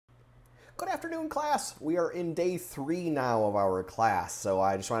Good afternoon, class. We are in day 3 now of our class, so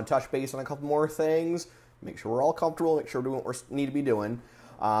I just want to touch base on a couple more things, make sure we're all comfortable, make sure we're doing what we need to be doing.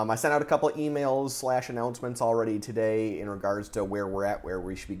 I sent out a couple of emails / announcements already today in regards to where we're at, where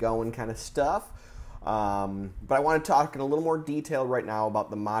we should be going kind of stuff. But I want to talk in a little more detail right now about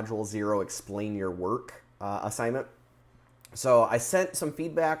the Module 0 Explain Your Work assignment. So I sent some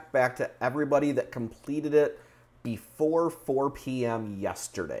feedback back to everybody that completed it before 4 p.m.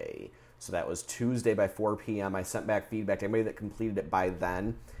 yesterday. So that was Tuesday by 4 p.m. I sent back feedback to anybody that completed it by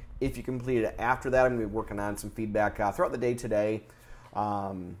then. If you completed it after that, I'm going to be working on some feedback throughout the day today.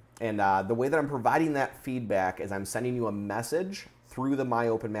 The way that I'm providing that feedback is I'm sending you a message through the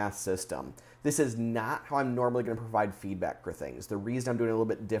MyOpenMath system. This is not how I'm normally going to provide feedback for things. The reason I'm doing it a little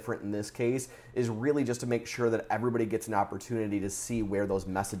bit different in this case is really just to make sure that everybody gets an opportunity to see where those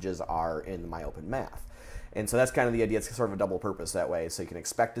messages are in the MyOpenMath. And so that's kind of the idea. It's sort of a double purpose that way. So you can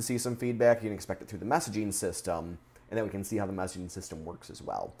expect to see some feedback. You can expect it through the messaging system, and then we can see how the messaging system works as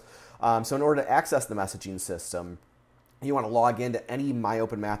well. So in order to access the messaging system, you want to log into any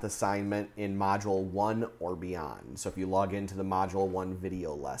MyOpenMath assignment in Module 1 or beyond. So if you log into the Module 1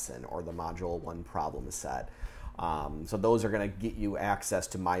 video lesson or the Module 1 problem set, so those are going to get you access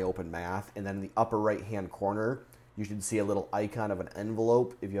to MyOpenMath. And then in the upper right-hand corner, you should see a little icon of an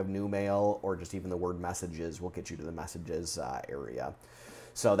envelope. If you have new mail or just even the word messages will get you to the messages area.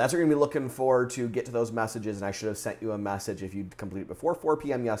 So that's what you're going to be looking for to get to those messages, and I should have sent you a message if you completed before 4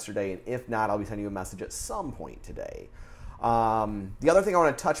 p.m. yesterday, and if not, I'll be sending you a message at some point today. The other thing I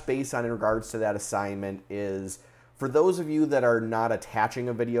want to touch base on in regards to that assignment is for those of you that are not attaching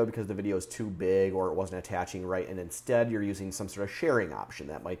a video because the video is too big or it wasn't attaching right, and instead you're using some sort of sharing option.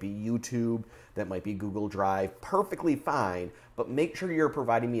 That might be YouTube, that might be Google Drive, perfectly fine, but make sure you're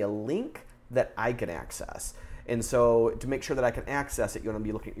providing me a link that I can access. And so to make sure that I can access it, you want to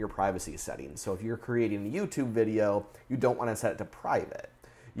be looking at your privacy settings. So if you're creating a YouTube video, you don't want to set it to private.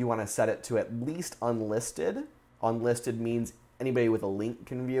 You want to set it to at least unlisted. Unlisted means anybody with a link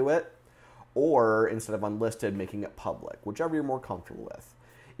can view it, or instead of unlisted, making it public, whichever you're more comfortable with.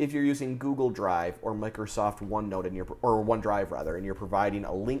 If you're using Google Drive or Microsoft OneNote or OneDrive rather, and you're providing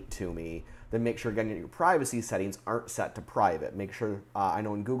a link to me, then make sure again your privacy settings aren't set to private. Make sure, I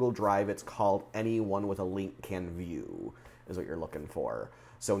know in Google Drive it's called anyone with a link can view is what you're looking for.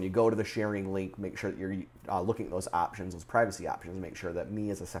 So when you go to the sharing link, make sure that you're looking at those options, those privacy options, make sure that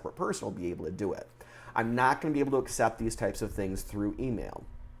me as a separate person will be able to do it. I'm not going to be able to accept these types of things through email.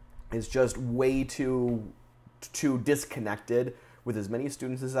 It's just way too disconnected with as many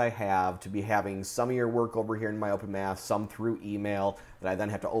students as I have to be having some of your work over here in MyOpenMath, some through email that I then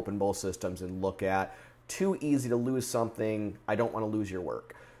have to open both systems and look at. Too easy to lose something. I don't want to lose your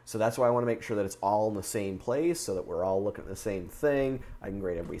work. So that's why I want to make sure that it's all in the same place so that we're all looking at the same thing. I can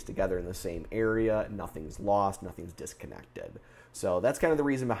grade everybody's together in the same area. Nothing's lost. Nothing's disconnected. So that's kind of the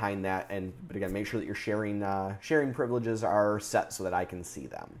reason behind that. But again, make sure that your sharing privileges are set so that I can see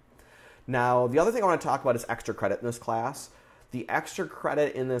them. Now, the other thing I want to talk about is extra credit in this class. The extra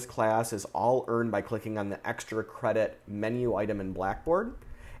credit in this class is all earned by clicking on the extra credit menu item in Blackboard.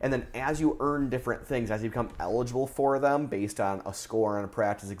 And then as you earn different things, as you become eligible for them based on a score on a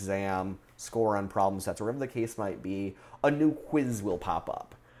practice exam, score on problem sets, or whatever the case might be, a new quiz will pop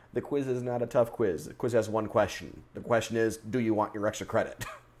up. The quiz is not a tough quiz. The quiz has one question. The question is, do you want your extra credit?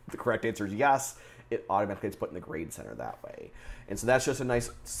 The correct answer is yes. It automatically gets put in the grade center that way. And so that's just a nice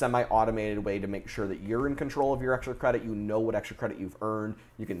semi-automated way to make sure that you're in control of your extra credit. You know what extra credit you've earned.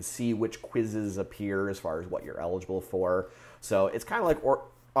 You can see which quizzes appear as far as what you're eligible for. So it's kind of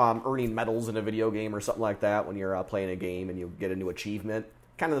like earning medals in a video game or something like that when you're playing a game and you get a new achievement.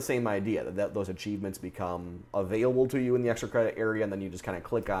 Kind of the same idea, that those achievements become available to you in the extra credit area, and then you just kind of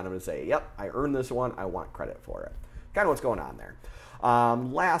click on them and say, yep, I earned this one, I want credit for it. Kind of what's going on there.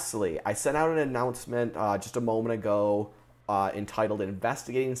 Lastly, I sent out an announcement just a moment ago entitled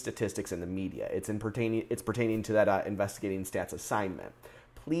Investigating Statistics in the Media. It's pertaining to that Investigating Stats assignment.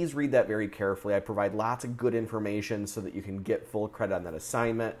 Please read that very carefully. I provide lots of good information so that you can get full credit on that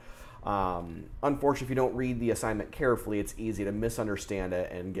assignment. Unfortunately, if you don't read the assignment carefully, it's easy to misunderstand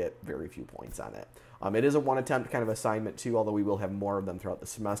it and get very few points on it. It is a one attempt kind of assignment too, although we will have more of them throughout the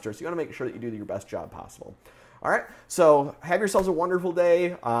semester. So you want to make sure that you do your best job possible. All right, so have yourselves a wonderful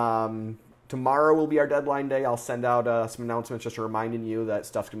day. Tomorrow will be our deadline day. I'll send out some announcements just reminding you that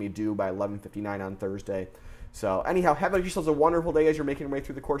stuff's going to be due by 11:59 on Thursday. So anyhow, have yourselves a wonderful day as you're making your way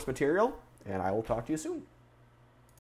through the course material, and I will talk to you soon.